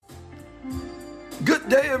Good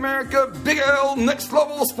day, America. Big L Next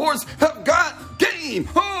Level Sports have got game.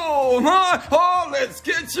 Oh, my. Oh, let's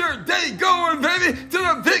get your day going, baby. To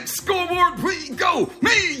the big scoreboard we go.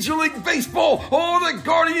 Major League Baseball. Oh, the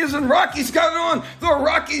Guardians and Rockies got it on. The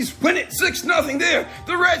Rockies win it 6-0 there.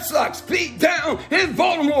 The Red Sox beat down in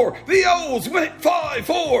Baltimore. The O's win it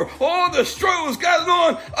 5-4. Oh, the Stros got it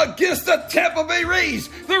on against the Tampa Bay Rays.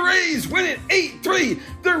 The Rays win it 8-3.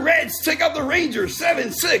 The Reds take out the Rangers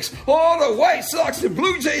 7-6. Oh, the White Sox and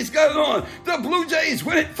Blue Jays got it on. The Blue Jays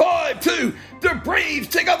win it 5-2. The Braves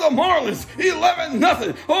take out the Marlins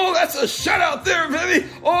 11-0. Oh, that's a shutout there, baby.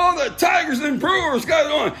 Oh, the Tigers and Brewers got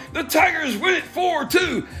it on. The Tigers win it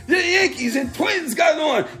 4-2. The Yankees and Twins got it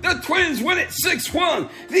on. The Twins win it 6-1.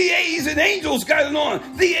 The A's and Angels got it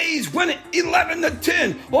on. The A's win it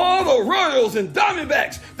 11-10. Oh, the Royals and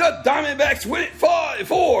Diamondbacks. The Diamondbacks win it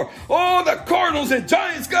 5-4. Oh, the Cardinals and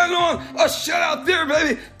Giants got it on. A shutout there,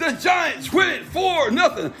 baby. The Giants win it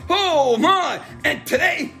 4-0. Oh, my. And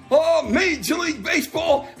today, Major League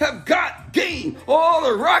Baseball have got game. All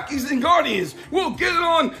the Rockies and Guardians will get it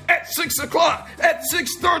on at 6 o'clock. At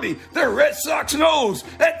 6:30, the Red Sox and O's.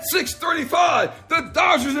 At 6:35, the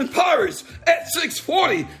Dodgers and Pirates. At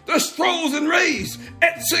 6:40, the Stros and Rays.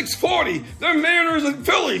 At 6:40, the Mariners and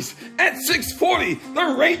Phillies. At 6:40,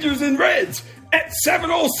 the Rangers and Reds. At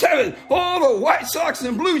 7:07, all the White Sox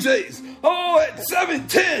and Blue Jays. Oh, at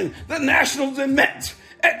 7:10, the Nationals and Mets.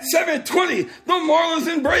 At 7:20, the Marlins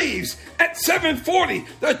and Braves. At 7:40,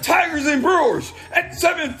 the Tigers and Brewers. At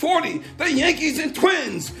 7:40, the Yankees and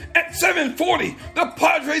Twins. At 7:40, the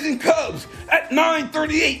Padres and Cubs. At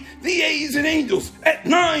 9:38, the A's and Angels. At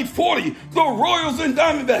 9:40, the Royals and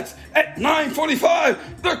Diamondbacks. At 9:45,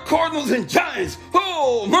 the Cardinals and Giants.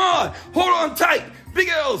 Oh, my. Hold on tight. Big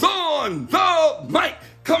L's on the mic.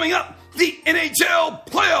 Coming up, the NHL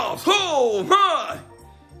playoffs. Oh, my.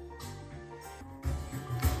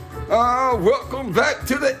 Welcome back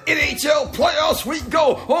to the NHL playoffs. We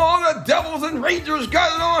go. Oh, the Devils and Rangers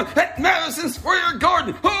got it on at Madison Square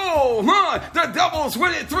Garden. Oh, my. The Devils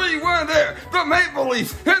win it 3-1 there. The Maple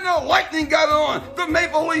Leafs and the Lightning got it on. The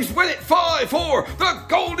Maple Leafs win it 5-4. The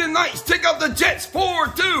Golden Knights take out the Jets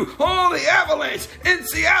 4-2. Oh, the Avalanche in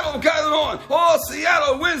Seattle got it on. Oh,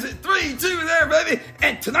 Seattle wins it 3-2 there, baby.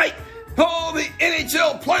 And tonight, the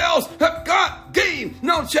NHL playoffs have got game.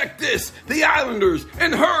 Now check this. The Islanders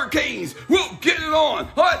and Hurricanes will get it on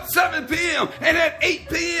at 7 p.m. And at 8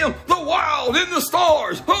 p.m., the Wild and the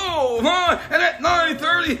Stars. Oh, my. And at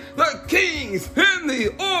 9:30, the Kings and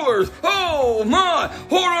the Oilers. Oh, my.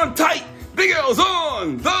 Hold on tight. Big L's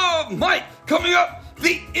on the mic. Coming up,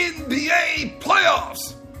 the NBA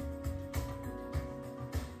playoffs.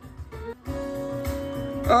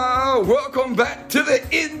 Welcome back to the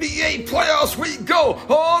NBA playoffs. We go.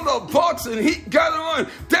 All the Bucks and Heat got it on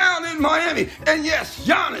down in Miami. And yes,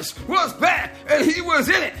 Giannis was back and he was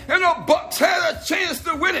in it. And the Bucks had a chance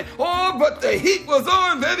to win it. Oh, but the Heat was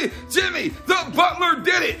on, baby. Jimmy, the Butler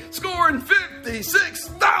did it, scoring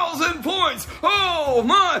 56,000 points. Oh,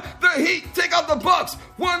 my. The Heat take out the Bucks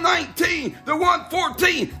 119 to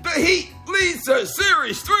 114. The Heat leads the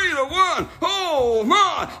series 3-1. Oh,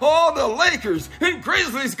 my. All the Lakers and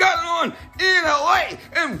Grizzlies got it on in LA.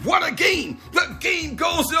 And what a game. The game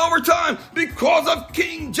goes to overtime because of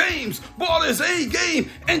King James bought his A game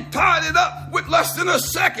and tied it up with less than a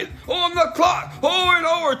second on the clock. Oh, in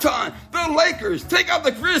overtime, the Lakers take out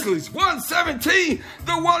the Grizzlies 117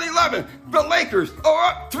 to 111. The Lakers are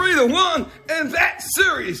up 3-1 in that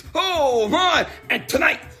series. Oh, my. And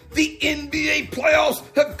tonight, the NBA playoffs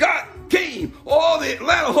have got game. All the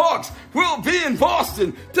Atlanta Hawks will be in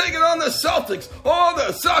Boston taking on the Celtics. All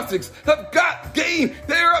the Celtics have got game.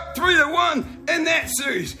 They're up 3-1 in that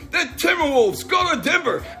series. The Timberwolves go to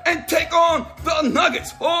Denver and take on the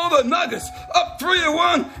Nuggets. All the Nuggets up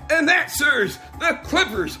 3-1 in that series. The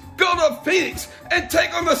Clippers go to Phoenix and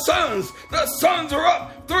take on the Suns. The Suns are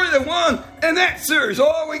up 3-1 in that series.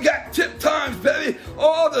 Oh, we got tip times, baby.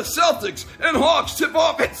 Oh, the Celtics and Hawks tip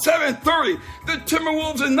off at 7:30. The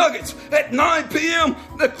Timberwolves and Nuggets at 9 p.m.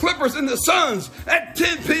 The Clippers and the Suns at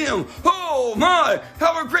 10 p.m. Oh, my.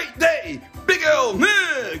 Have a great day. Big L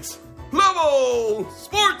Next Level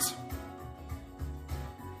Sports.